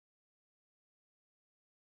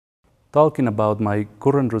Talking about my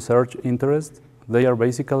current research interests, they are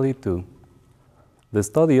basically two: the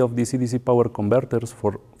study of DC-DC power converters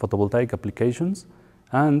for photovoltaic applications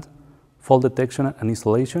and fault detection and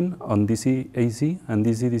installation on DC-AC and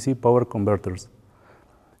DC-DC power converters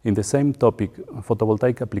in the same topic,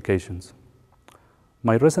 photovoltaic applications.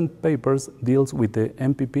 My recent papers deals with the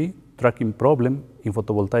MPP tracking problem in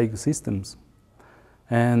photovoltaic systems.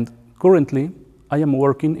 And currently, I am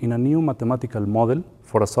working in a new mathematical model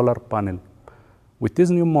for a solar panel. With this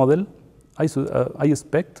new model, I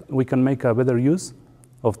expect we can make a better use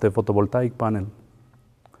of the photovoltaic panel.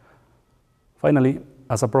 Finally,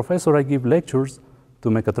 as a professor, I give lectures to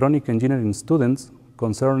mechatronic engineering students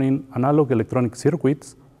concerning analog electronic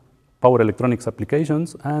circuits, power electronics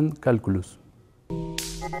applications, and calculus.